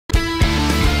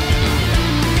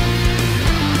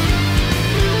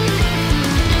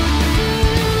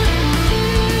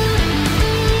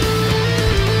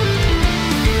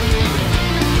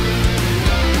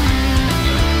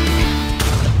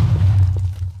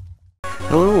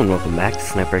and welcome back to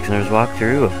SniperXLoner's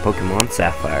walkthrough of Pokemon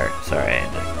Sapphire. Sorry, I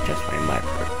had to adjust my mic.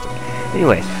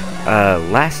 Anyway,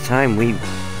 last time we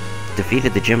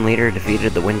defeated the gym leader,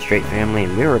 defeated the Windstreet family,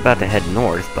 and we were about to head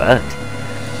north, but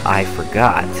I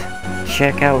forgot.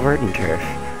 Check out Verdant Turf.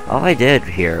 All I did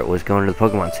here was go into the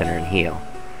Pokemon Center and heal.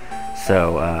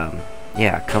 So,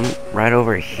 yeah, come right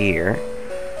over here.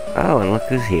 Oh, and look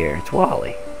who's here. It's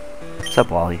Wally. What's up,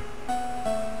 Wally?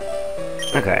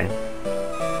 Okay.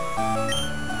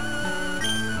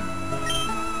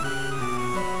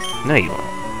 No, you won't.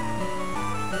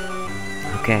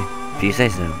 Okay, if you say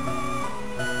so.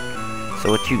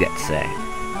 So what you got to say?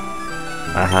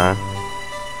 Uh-huh.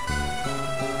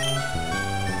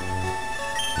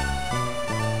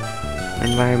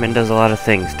 Environment does a lot of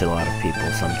things to a lot of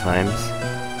people sometimes.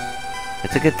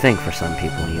 It's a good thing for some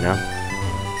people, you know?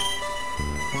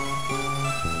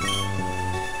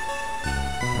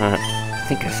 I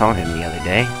think I saw him the other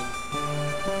day.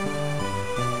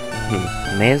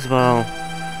 May as well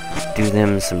do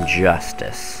them some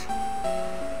justice.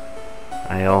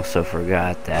 I also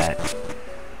forgot that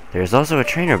there's also a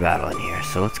trainer battle in here,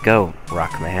 so let's go,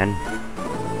 Rockman.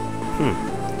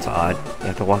 It's odd. You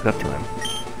have to walk up to him.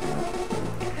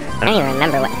 I don't even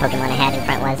remember what Pokemon I had in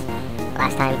front was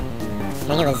last time. I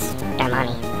think it was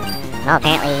Darmani. Well,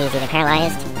 apparently he's either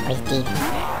paralyzed or he's dead.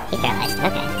 He's paralyzed.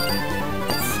 Okay.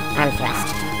 It's arm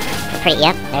thrust. Pretty.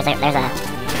 Yep. There's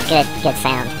a good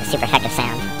sound. A super effective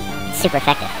sound. It's super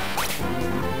effective.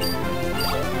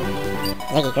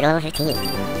 Ziggy, grew to level 15.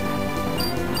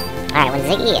 Alright, when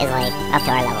Ziggy is, like, up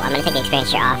to our level, I'm gonna take the experience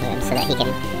share off of him so that he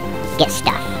can get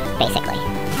stuff, basically.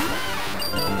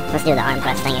 Let's do the arm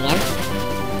thrust thing again.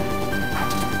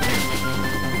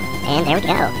 And there we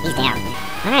go. He's down.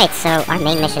 Alright, so our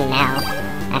main mission now,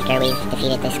 after we've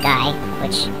defeated this guy,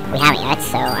 which we haven't yet,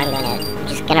 so I'm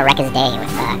just gonna wreck his day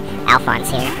with, Alphonse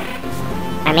here.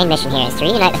 Our main mission here is to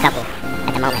reunite the couple,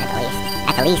 at the moment at the least.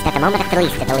 At the least, at the moment at the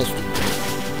least, at the least.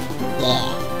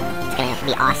 Yeah, it's gonna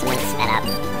be awesome when it's sped up.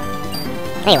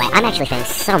 Anyway, I'm actually feeling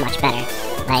so much better.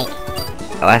 Like,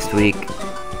 last week,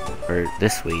 or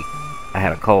this week, I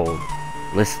had a cold.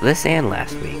 This and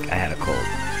last week, I had a cold.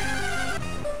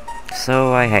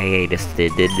 So I hiatus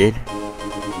did.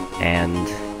 And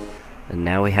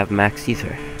now we have Max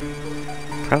Ether.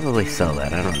 Probably sell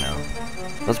that, I don't know.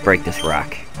 Let's break this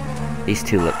rock. These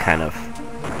two look kind of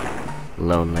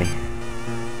lonely.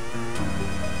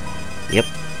 Yep.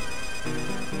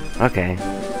 Okay,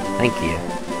 thank you.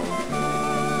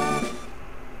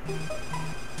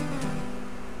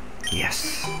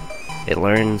 Yes. It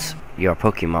learns your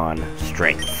Pokemon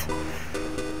strength.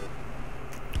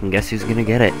 And guess who's gonna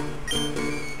get it?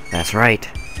 That's right.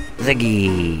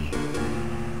 Ziggy!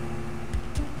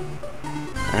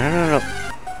 I don't know.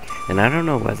 And I don't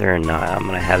know whether or not I'm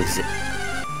gonna have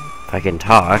if I can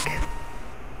talk.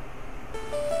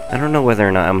 I don't know whether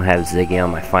or not I'm gonna have Ziggy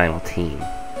on my final team.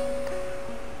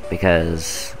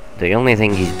 Because the only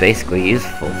thing he's basically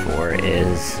useful for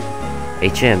is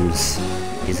HMs.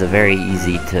 He's a very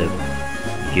easy to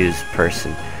use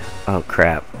person. Oh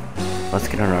crap. Let's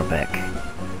get on our back.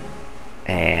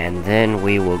 And then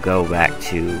we will go back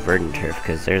to Verdant Turf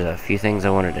because there's a few things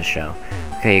I wanted to show.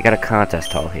 Okay, you got a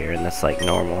contest hall here, and that's like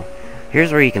normal.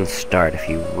 Here's where you can start if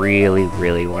you really,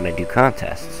 really want to do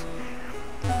contests.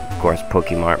 Of course,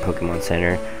 Pokemart, Pokemon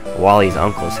Center, Wally's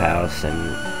uncle's house,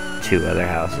 and 2 other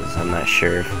houses. I'm not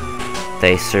sure if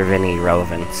they serve any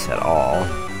relevance at all.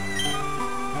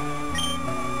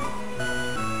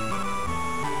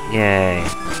 Yay.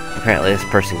 Apparently this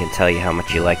person can tell you how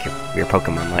much you like your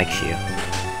Pokemon likes you.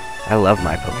 I love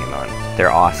my Pokemon.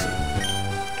 They're awesome.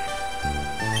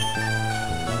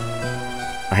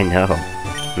 I know.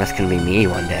 That's gonna be me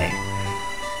one day.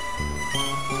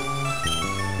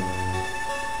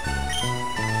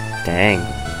 Dang.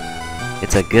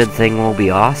 It's a good thing we'll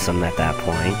be awesome at that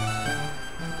point.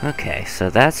 Okay, so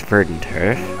that's Verdant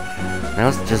Turf. Now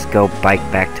let's just go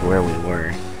bike back to where we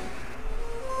were.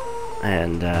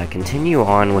 And continue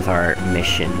on with our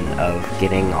mission of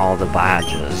getting all the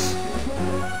badges.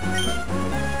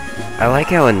 I like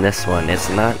how in this one it's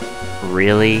not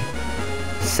really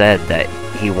said that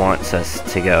he wants us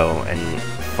to go and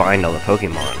find all the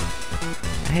Pokemon.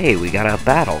 Hey, we got a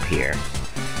battle here.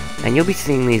 And you'll be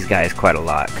seeing these guys quite a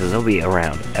lot, because they'll be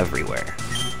around everywhere.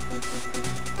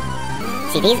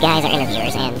 See, these guys are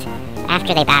interviewers, and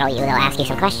after they battle you, they'll ask you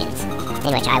some questions,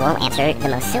 in which I will answer the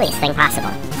most silliest thing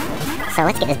possible. So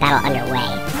let's get this battle underway.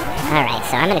 Alright,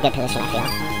 so I'm in a good position, I feel.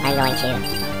 I'm going to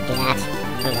do that.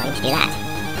 I'm going to do that.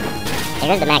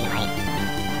 There's the Magnemite.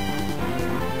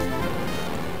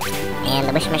 And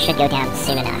the Wishmer should go down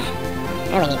soon enough.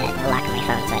 I really need to lock my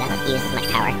phone so I don't use as much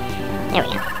power. There we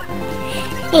go.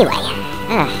 Anyway,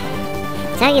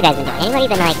 so how you guys been doing? Anybody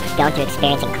been, like, going through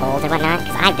experiencing colds or whatnot?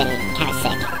 Because I've been kind of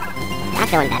sick. Not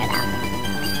feeling better, though.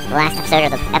 The last episode, or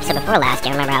the episode before last,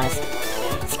 I remember I was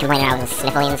just complaining I was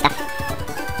sniffly and stuff.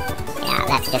 Yeah,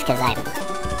 that's just because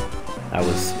I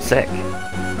was sick.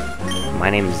 My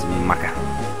name's Maka.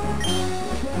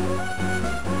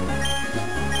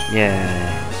 Yeah,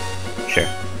 sure.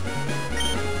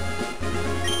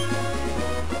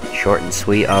 Short and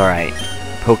sweet, alright.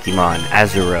 Pokemon,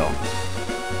 Azurill.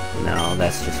 No,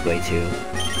 that's just way too...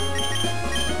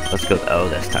 Let's go with O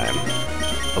this time.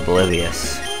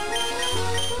 Oblivious.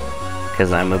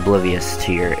 Because I'm oblivious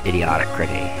to your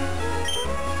idioticry.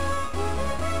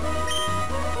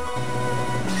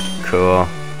 Cool.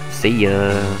 See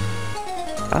ya.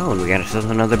 Oh, and we got ourselves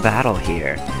another battle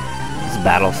here. This is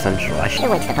Battle Central. I should have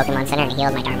went to the Pokemon Center and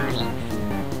healed my Darmani.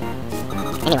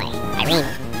 Anyway, Irene.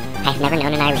 I've never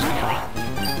known an Irene before.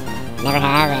 Never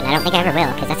have, and I don't think I ever will,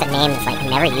 because that's a name that's, like,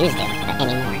 never used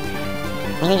anymore.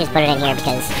 Maybe just put it in here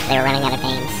because they were running out of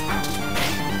names.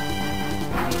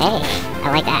 Hey, I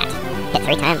like that. Hit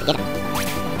 3 times to get him.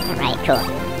 Alright, cool.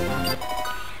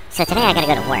 So today I gotta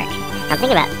go to work. I'm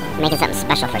thinking about making something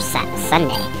special for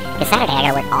Sunday, because Saturday I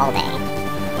gotta work all day,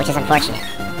 which is unfortunate.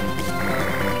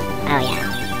 Oh yeah,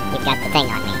 you've got the thing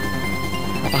on me.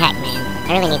 What the heck, man?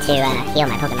 I really need to heal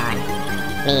my Pokemon.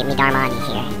 Me Darmani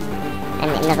here. And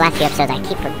in the last few episodes I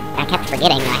kept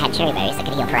forgetting that I had cherry berries that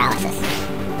could heal paralysis.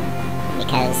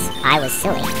 Because I was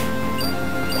silly.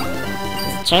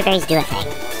 Cherry berries do a thing.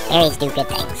 Berries do good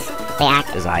things. They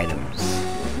act as items.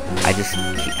 I just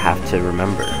have to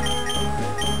remember.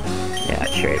 Yeah,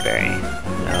 cherry berry.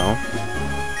 No.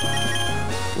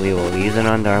 We will use it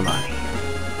on Darmani.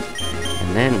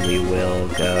 And then we will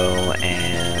go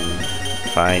and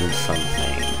find something.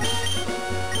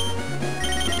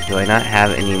 Do I not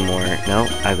have any more? No,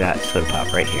 I've got Soda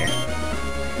Pop right here.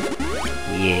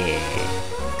 Yeah.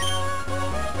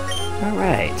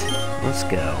 Alright, let's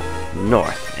go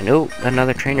north. And oh,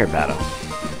 another trainer battle.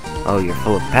 Oh, you're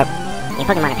full of pep. Your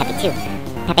Pokemon are peppy too.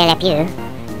 Pepe Le Pew.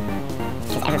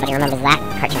 Because everybody remembers that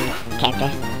cartoon character.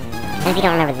 And if you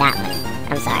don't remember that one,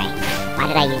 I'm sorry. Why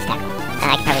did I use Tackle?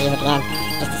 I could probably use it again,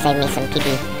 just to save me some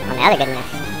PP on the other good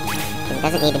moves. Because it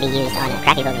doesn't need to be used on a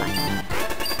crappy Pokemon.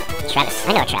 Travis.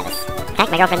 I know a Travis. In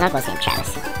fact, my girlfriend's uncle is named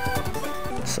Travis.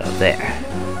 So there.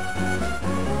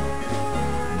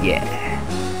 Yeah.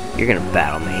 You're gonna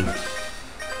battle me.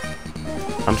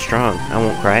 I'm strong. I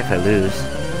won't cry if I lose.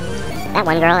 That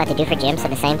one girl at the Do For Gym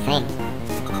said the same thing.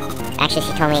 Actually,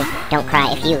 she told me, don't cry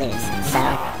if you lose. So,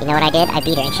 you know what I did? I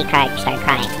beat her and she started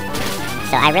crying.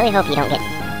 So I really hope you don't get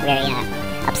very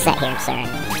upset here, sir.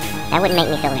 That wouldn't make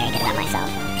me feel very good about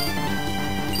myself.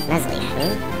 Nuzleaf,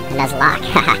 Nuzlocke.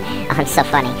 Oh, I'm so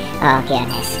funny. Oh,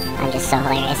 goodness. I'm just so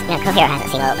hilarious. You know, Cohiro hasn't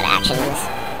seen a little bit of action in this.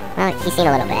 Well, he's seen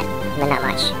a little bit, but not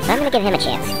much. So I'm gonna give him a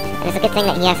chance. And it's a good thing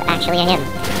that he has actually a him,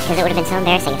 because it would have been so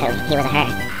embarrassing if he was a her.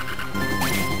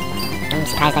 I'm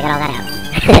surprised I got all that out.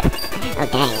 Oh,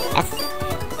 dang. That's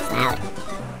loud.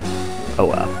 Oh,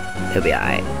 well. He'll be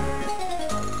alright.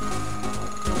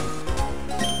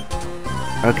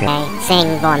 Okay.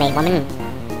 Sing for me, woman.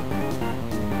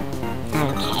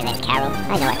 Okay, then, Carol.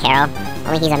 I know a Carol.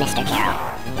 Only he's a Mr. Carol.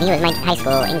 And he was my high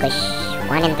school English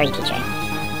 1 and 3 teacher.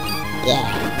 Yeah,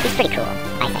 he's pretty cool,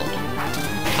 I think.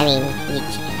 I mean,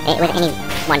 with any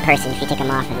one person, if you take them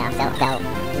off enough, they'll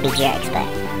be jerks, but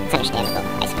it's understandable,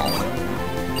 I suppose.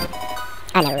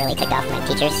 I never really took off my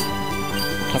teachers,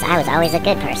 because I was always a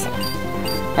good person.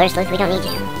 Polar Sleuth, we don't need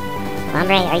you.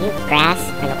 Lombre, are you grass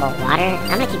or water?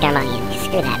 I'm gonna keep Darmani in.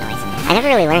 Screw that noise. I never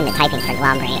really learned the typing for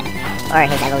Lombre, or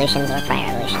his evolutions, or prior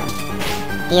evolutions.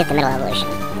 He is the middle evolution.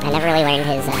 I never really learned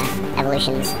his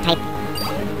evolutions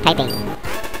typing.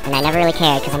 And I never really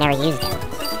cared, because I never used it.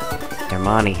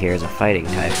 Darmani here is a fighting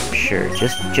type, I'm sure.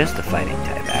 Just a fighting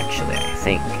type, actually, I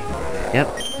think. Yep.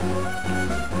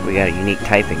 We got a unique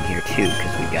typing here, too,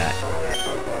 because we got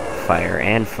fire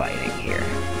and fighting here.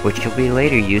 Which will be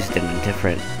later used in a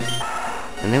different...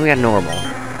 And then we got normal.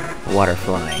 Water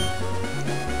flying.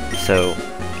 So,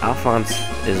 Alphonse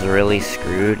is really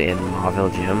screwed in Mauville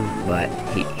Gym, but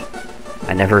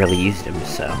I never really used him,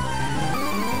 so...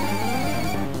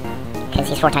 Because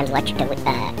he's 4 times electric to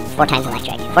 4 times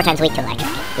electric. 4 times weak to electric.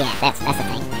 Yeah, that's the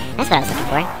thing. That's what I was looking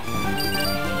for.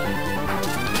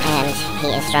 And he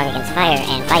is strong against fire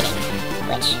and fighting,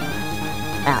 which,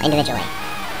 well, individually.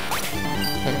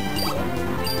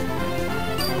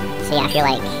 So yeah, I feel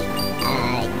like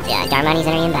Darmani's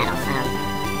entering in battle.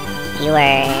 If you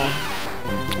were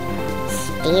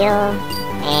steel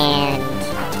and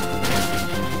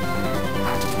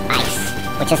ice,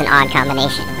 which is an odd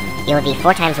combination. You would be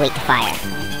 4 times weak to fire.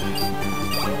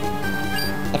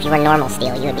 if you were normal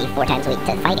steel, you would be 4 times weak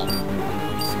to fighting.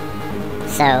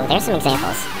 So, there's some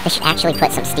examples. They should actually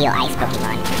put some steel ice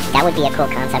Pokemon. That would be a cool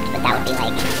concept, but that would be,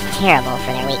 like, terrible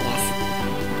for their weakness.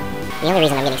 The only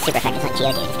reason I'm getting super effective on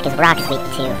Geodude is because rock is weak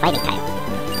to fighting type.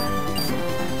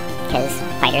 Because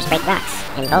fighters break rocks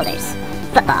and boulders.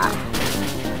 Football!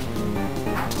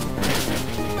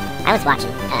 I was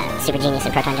watching Super Genius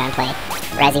and Proton John play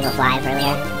Resident Evil 5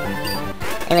 earlier.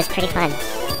 It was pretty fun.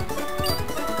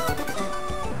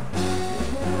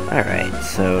 Alright,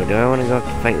 so do I want to go up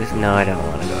to fight this? No, I don't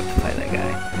want to go up to fight that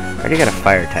guy. I already got a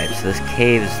fire type, so this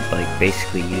cave's, like,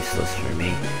 basically useless for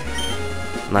me.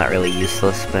 Not really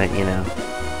useless, but, you know.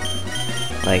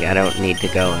 Like, I don't need to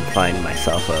go and find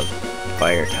myself a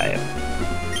fire type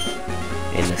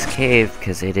in this cave,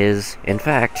 because it is, in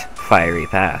fact, Fiery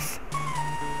Path.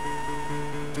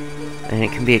 And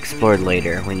it can be explored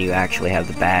later when you actually have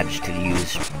the badge to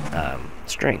use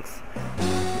strength.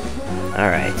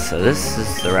 Alright, so this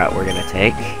is the route we're gonna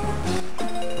take.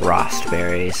 Rost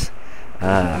berries.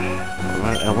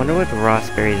 I wonder what the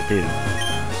Rost berries do.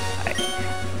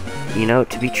 You know,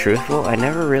 to be truthful, I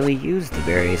never really used the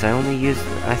berries. I only used...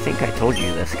 I think I told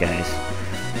you this, guys.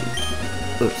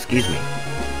 Oh, excuse me.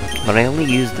 But I only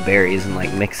used the berries and,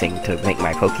 like, mixing to make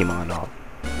my Pokemon all...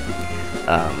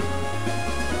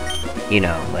 you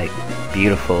know, like,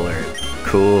 beautiful or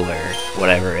cool or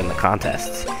whatever in the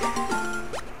contests.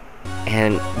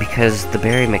 And because the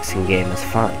berry mixing game is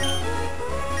fun.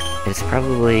 It's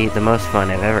probably the most fun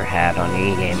I've ever had on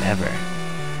any game ever.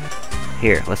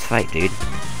 Here, let's fight, dude.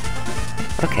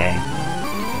 Okay.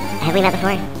 Have we met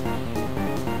before?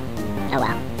 Oh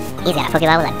well. He's got a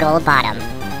Pokeball with a gold bottom.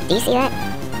 Do you see that?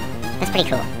 That's pretty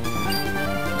cool.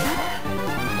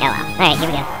 Oh well. Alright, here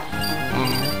we go.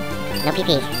 No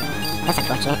PP. That's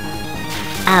unfortunate.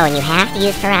 Oh, and you have to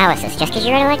use paralysis. Just because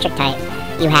you're an electric type,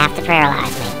 you have to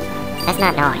paralyze me. That's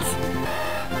not nice.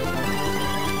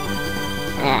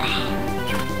 Ugh.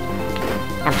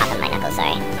 I'm popping my knuckles,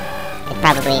 sorry. It's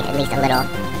probably at least a little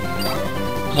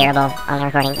hearable on the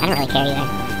recording. I don't really care either.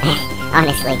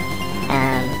 Honestly.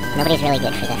 Nobody's really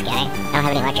good for this guy. I don't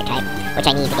have an electric type, which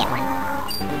I need to get one.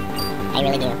 I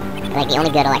really do. Like, the only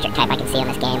good electric type I can see in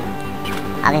this game,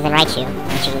 other than Raichu,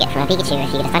 which you can get from a Pikachu if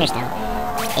you get a Thunderstone,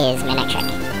 is Manectric,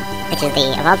 which is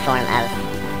the evolved form of,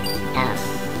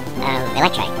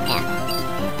 Electrike, yeah.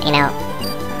 You know,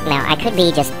 now, I could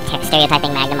be just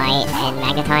stereotyping Magnemite and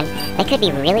Magneton. They could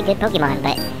be really good Pokemon,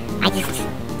 but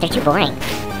they're too boring.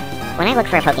 When I look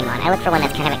for a Pokemon, I look for one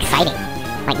that's kind of exciting.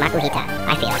 Like Makuhita,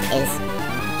 I feel, is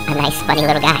a nice, funny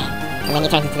little guy. And then he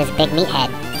turns into this big meathead,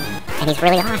 and he's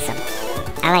really awesome.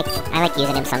 I like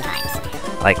using him sometimes.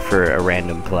 Like for a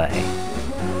random play.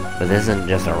 But this isn't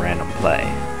just a random play.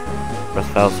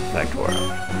 Rosfel's Effect World.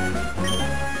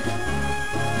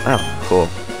 Oh, cool.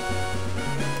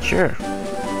 Sure.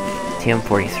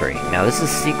 TM43. Now this is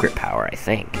secret power, I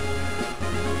think.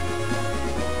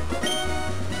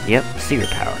 Yep, secret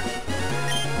power.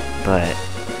 But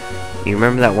you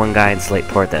remember that one guy in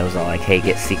Slateport that was all like, hey,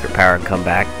 get secret power and come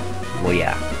back? Well,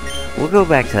 yeah. We'll go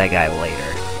back to that guy later.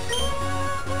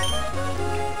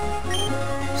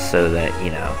 So that,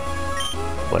 you know,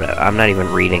 whatever. I'm not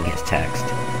even reading his text.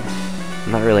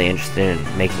 I'm not really interested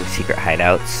in making secret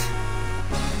hideouts.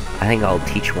 I think I'll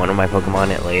teach one of my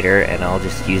Pokemon it later, and I'll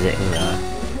just use it in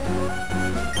the...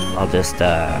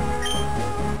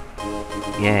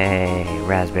 Yay,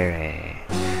 Raspberry.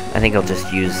 I think I'll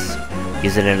just use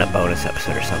it in a bonus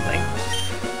episode or something.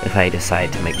 If I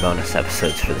decide to make bonus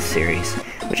episodes for the series.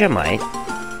 Which I might.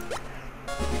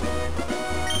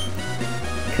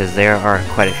 Because there are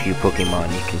quite a few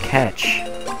Pokemon you can catch.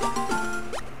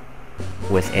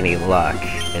 With any luck,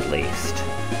 at least.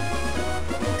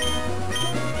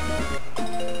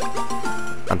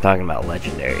 I'm talking about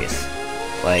legendaries.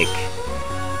 Like,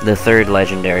 the third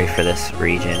legendary for this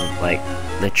region. Like,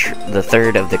 the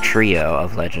third of the trio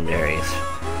of legendaries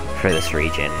for this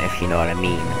region, if you know what I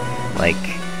mean. Like,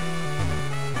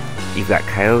 you've got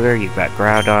Kyogre, you've got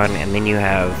Groudon, and then you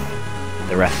have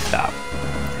the rest stop.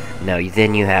 No,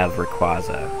 then you have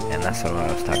Rayquaza, and that's what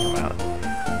I was talking about.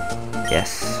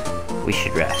 Yes, we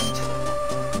should rest.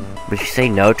 But if you say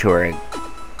no to her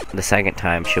the second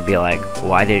time, she'll be like,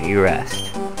 why didn't you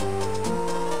rest?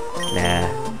 Nah,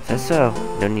 that's so.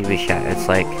 Don't need to be shy. It's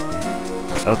like,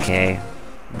 okay,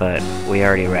 but we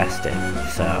already rested,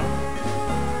 so.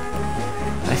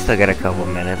 I still got a couple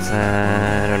minutes,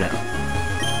 I don't know.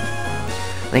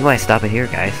 I think I might stop it here,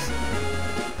 guys.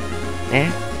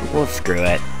 Well, screw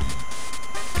it.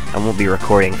 I won't be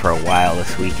recording for a while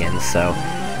this weekend, so...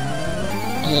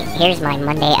 Here's my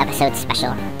Monday episode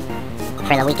special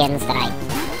for the weekends that I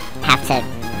have to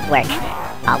work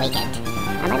all weekend.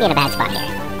 I might be in a bad spot here.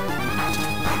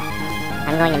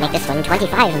 I'm going to make this one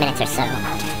 25 minutes or so.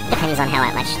 Depends on how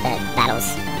much the battles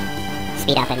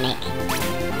speed up and make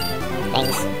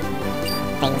things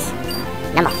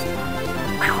number.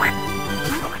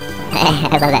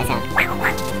 I love that sound.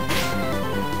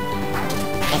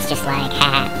 It's just like,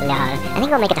 haha, lol. I think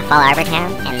we'll make it to Fall Arbor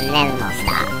Town, and then we'll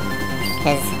stop.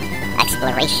 Because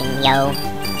exploration, yo.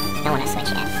 Don't want to switch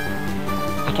yet.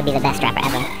 I could be the best rapper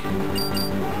ever.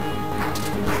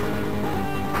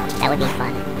 That would be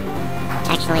fun.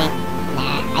 Actually,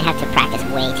 nah, I'd have to practice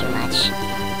way too much.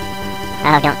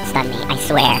 Oh, don't stun me, I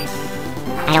swear.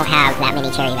 I don't have that many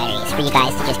cherry berries for you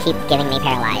guys to just keep giving me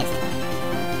paralyzed.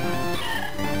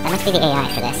 That must be the AI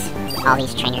for this. All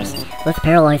these trainers. Let's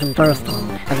paralyze him first,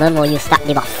 and then will you stop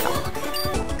the buff?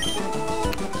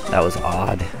 That was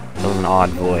odd. That was an odd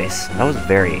voice. That was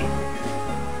very,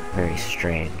 very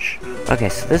strange. Okay,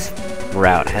 so this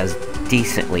route has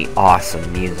decently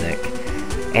awesome music,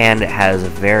 and it has a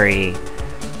very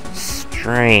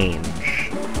strange...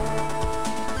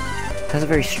 has a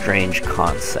very strange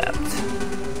concept.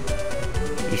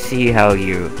 You see how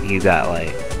you got,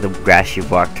 like, the grass you've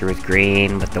walked through is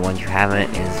green, but the ones you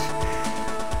haven't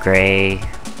is gray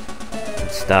and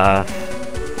stuff.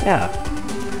 Yeah.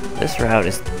 This route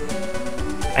is,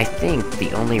 I think,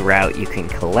 the only route you can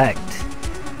collect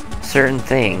certain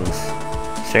things.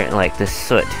 Certain, like this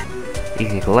soot. You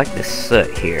can collect this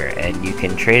soot here, and you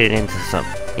can trade it into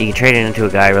you can trade it into a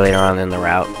guy later on in the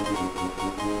route.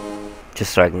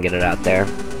 Just so I can get it out there.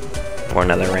 Or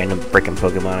another random frickin'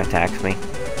 Pokemon attacks me.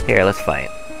 Here, let's fight.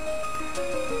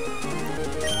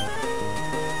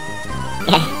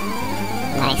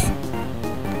 Nice.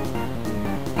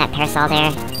 That parasol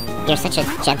there, you're such a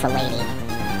gentle lady.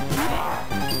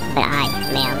 But I,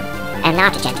 ma'am, am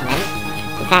not a gentleman.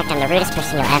 In fact, I'm the rudest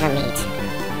person you'll ever meet.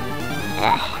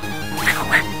 Ugh.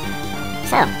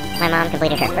 So, my mom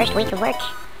completed her first week of work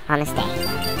on this day.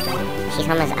 She's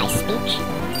home as I speak,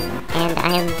 and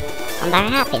I'm very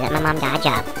happy that my mom got a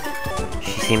job.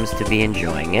 She seems to be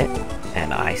enjoying it,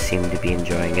 and I seem to be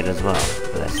enjoying it as well.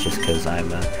 But that's just because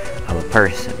I'm a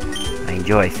person. I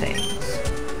enjoy things.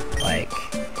 Like...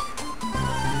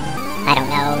 I don't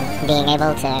know, being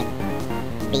able to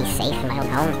be safe in my own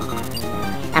home.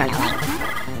 I don't know, like,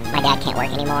 my dad can't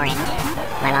work anymore, and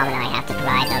my mom and I have to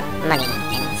provide the money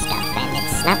and stuff, and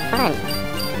it's not fun.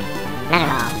 Not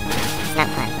at all. It's not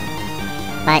fun.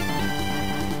 But,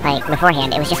 like,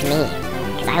 beforehand, it was just me.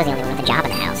 Because I was the only one with a job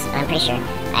in the house. And I'm pretty sure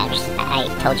I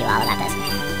told you all about this.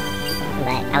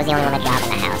 But I was the only one with a job in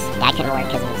the house. Dad couldn't work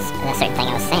because of a certain thing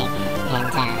I was saying.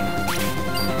 And,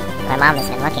 my mom has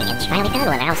been looking, and she finally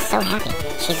found one, and I was so happy.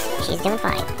 She's doing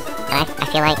fine. And I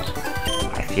feel like...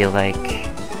 I feel like...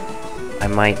 I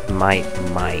might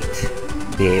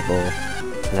be able...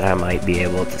 that I might be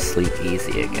able to sleep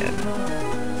easy again.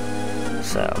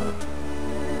 So...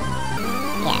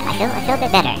 yeah, I feel a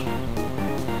bit better.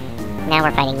 Now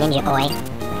we're fighting Ninja Boy.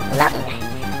 Lung.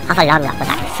 Half a long lock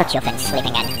without such your fence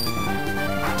sleeping in.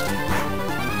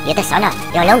 You're the sauna,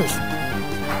 your lungs.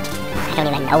 I don't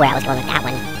even know where I was going with that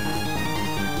one.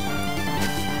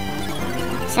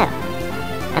 So,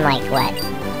 I'm like, what,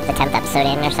 the 10th episode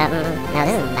in or something? No,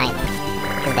 this is the 9th.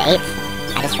 Because the 8th,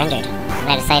 I just rendered. And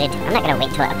I decided, I'm not going to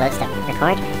wait till it uploads to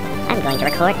record. I'm going to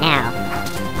record now.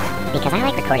 Because I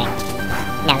like recording.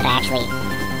 Now that I actually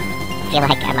feel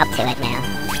like I'm up to it now.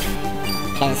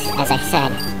 Because, as I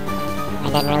said,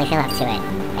 I didn't really feel up to it.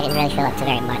 I didn't really feel up to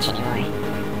very much anymore.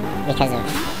 Because of,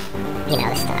 you know,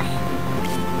 the stuff.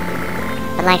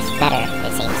 But life's better,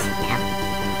 it seems, now.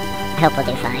 I hope we'll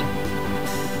do fine.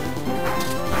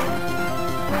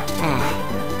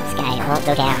 This guy won't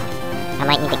go down. I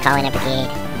might need to call in a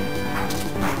brigade.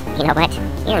 You know what?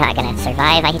 You're not gonna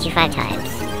survive. I hit you 5 times.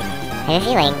 I have a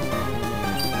feeling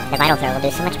the Vital Throw will do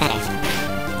so much better.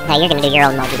 Now you're gonna do your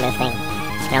own multi-move thing.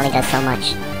 It only does so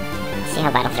much. Let's see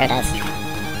how Vital Throw does.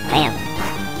 Bam.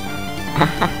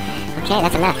 Okay,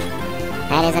 that's enough.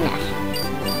 That is enough.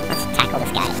 Let's tackle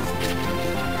this guy.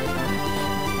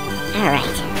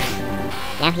 Alright.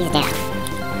 Now he's down.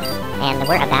 And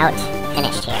we're about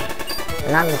finished here.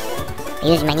 Long.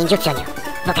 Use my ninjutsu on you.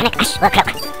 Volcanic Ash. What?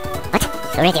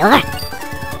 It's already over?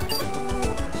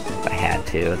 I had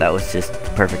to. That was just the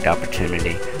perfect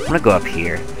opportunity. I'm gonna go up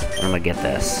here, and I'm gonna get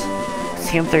this. It's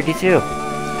TM32.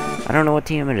 I don't know what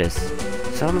team it is,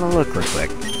 so I'm gonna look real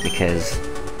quick, because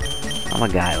I'm a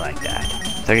guy like that.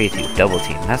 32, double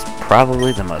team. That's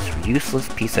probably the most useless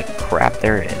piece of crap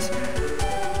there is.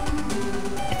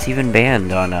 It's even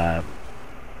banned on,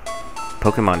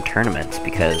 Pokemon tournaments,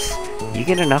 because you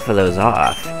get enough of those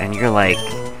off, and you're like,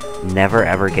 never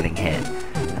ever getting hit.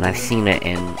 And I've seen it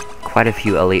in quite a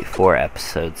few Elite Four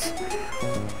episodes.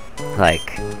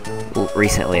 Like,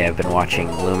 recently I've been watching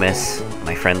Loomis,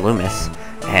 my friend Loomis,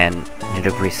 and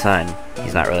Nidobri's son.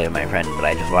 He's not really my friend, but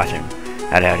I just watch him.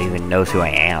 I don't even knows who I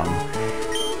am.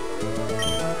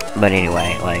 But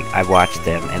anyway, like, I watched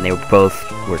them, and they both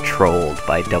were trolled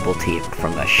by Double Team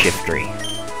from a Shiftry.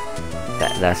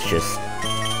 That's just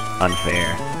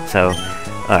unfair. So,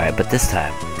 alright, but this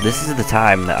time, this is the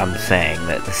time that I'm saying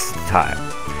that this is the time.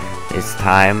 It's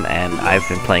time, and I've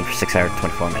been playing for 6 hours and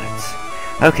 24 minutes.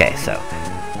 Okay, so,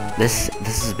 this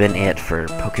has been it for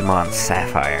Pokemon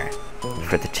Sapphire.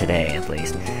 For today, at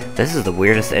least. This is the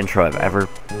weirdest intro I've ever,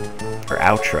 or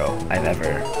outro I've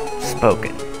ever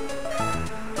spoken.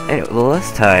 Anyway, well,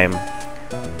 this time,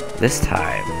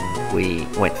 we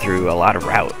went through a lot of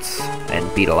routes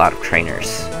and beat a lot of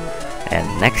trainers. And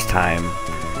next time,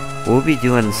 we'll be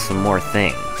doing some more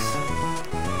things.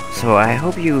 So I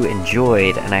hope you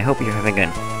enjoyed, and I hope you're having a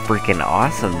freaking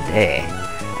awesome day.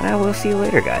 And I will see you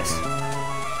later, guys.